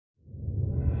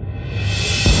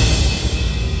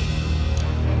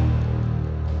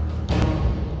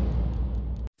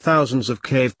thousands of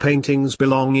cave paintings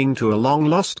belonging to a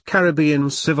long-lost Caribbean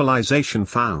civilization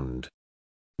found.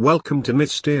 Welcome to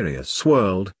Mysterious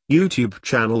World YouTube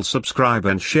channel. Subscribe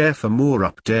and share for more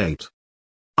update.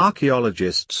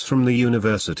 Archaeologists from the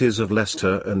universities of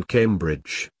Leicester and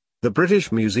Cambridge, the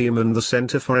British Museum and the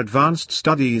Centre for Advanced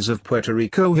Studies of Puerto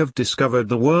Rico have discovered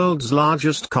the world's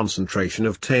largest concentration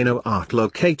of Taino art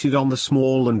located on the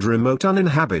small and remote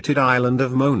uninhabited island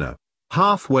of Mona,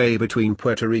 halfway between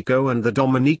Puerto Rico and the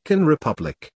Dominican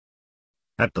Republic.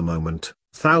 At the moment,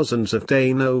 thousands of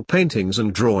Taino paintings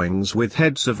and drawings with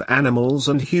heads of animals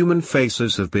and human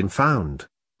faces have been found,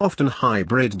 often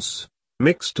hybrids,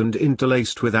 mixed and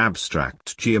interlaced with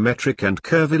abstract geometric and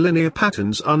curvilinear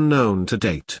patterns unknown to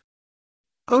date.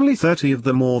 Only 30 of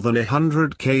the more than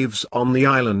 100 caves on the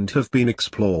island have been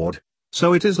explored,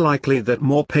 so it is likely that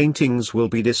more paintings will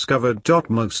be discovered.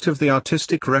 Most of the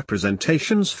artistic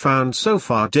representations found so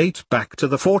far date back to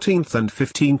the 14th and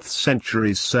 15th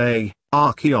centuries, say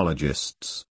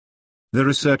archaeologists. The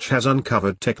research has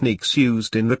uncovered techniques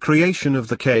used in the creation of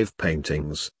the cave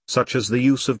paintings, such as the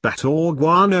use of bat or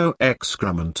guano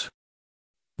excrement.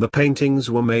 The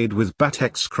paintings were made with bat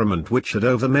excrement, which had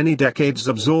over many decades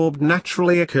absorbed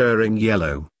naturally occurring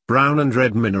yellow, brown and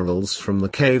red minerals from the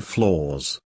cave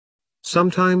floors.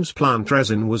 Sometimes plant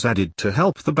resin was added to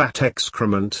help the bat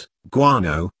excrement,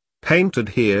 guano, paint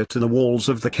adhere to the walls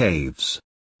of the caves.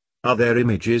 Other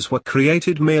images were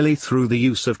created merely through the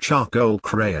use of charcoal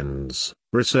crayons.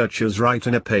 Researchers write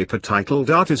in a paper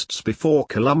titled Artists Before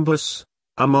Columbus,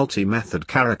 a multi-method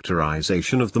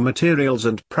characterization of the materials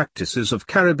and practices of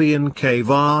Caribbean cave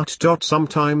art.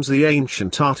 Sometimes the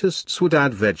ancient artists would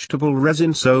add vegetable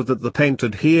resin so that the paint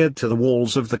adhered to the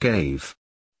walls of the cave.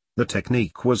 The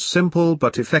technique was simple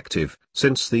but effective,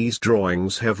 since these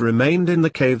drawings have remained in the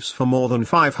caves for more than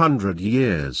 500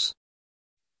 years.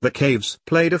 The caves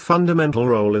played a fundamental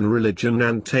role in religion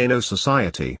and Taino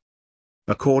society.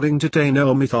 According to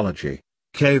Taino mythology,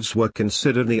 caves were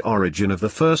considered the origin of the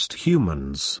first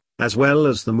humans, as well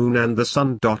as the moon and the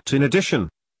sun. In addition,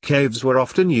 caves were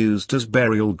often used as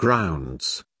burial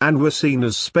grounds, and were seen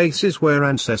as spaces where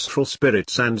ancestral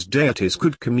spirits and deities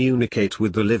could communicate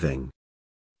with the living.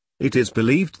 It is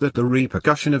believed that the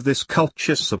repercussion of this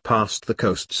culture surpassed the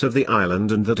coasts of the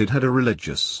island and that it had a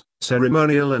religious,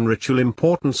 ceremonial and ritual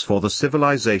importance for the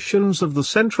civilizations of the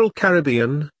Central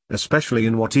Caribbean, especially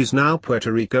in what is now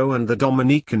Puerto Rico and the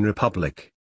Dominican Republic.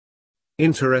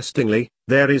 Interestingly,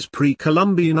 there is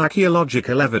pre-Columbian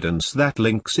archaeological evidence that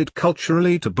links it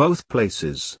culturally to both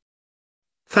places.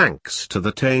 Thanks to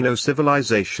the Taino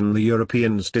civilization, the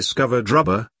Europeans discovered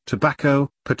rubber, tobacco,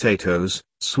 potatoes,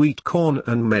 sweet corn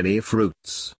and many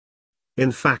fruits.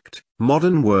 In fact,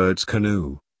 modern words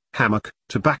canoe, hammock,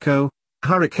 tobacco,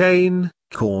 hurricane,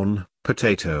 corn,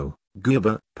 potato,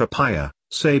 guava, papaya,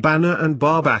 sabana and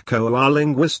barbacoa are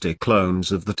linguistic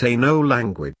clones of the Taino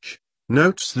language,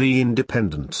 notes The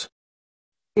Independent.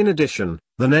 In addition,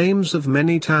 the names of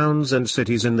many towns and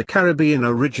cities in the Caribbean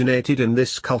originated in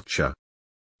this culture.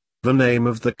 The name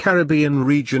of the Caribbean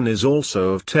region is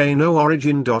also of Taino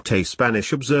origin. A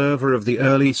Spanish observer of the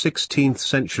early 16th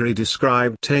century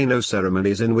described Taino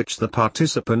ceremonies in which the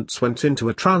participants went into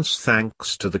a trance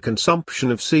thanks to the consumption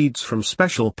of seeds from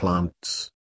special plants.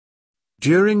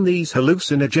 During these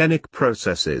hallucinogenic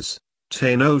processes,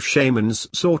 Taino shamans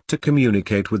sought to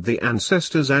communicate with the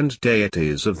ancestors and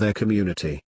deities of their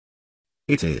community.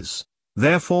 It is,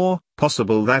 therefore,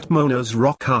 possible that Mona's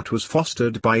rock art was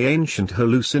fostered by ancient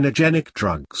hallucinogenic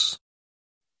drugs.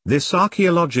 This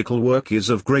archaeological work is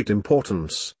of great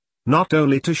importance, not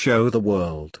only to show the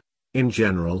world, in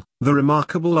general, the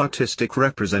remarkable artistic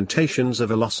representations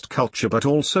of a lost culture, but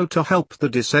also to help the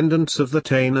descendants of the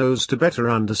Tainos to better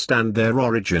understand their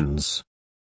origins.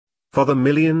 For the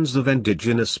millions of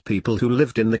indigenous people who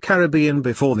lived in the Caribbean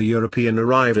before the European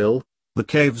arrival, the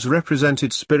caves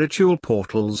represented spiritual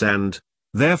portals and,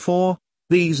 therefore,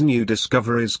 these new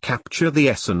discoveries capture the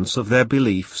essence of their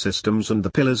belief systems and the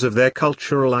pillars of their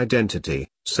cultural identity,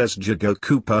 says Jago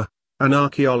Cooper, an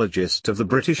archaeologist of the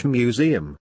British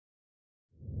Museum.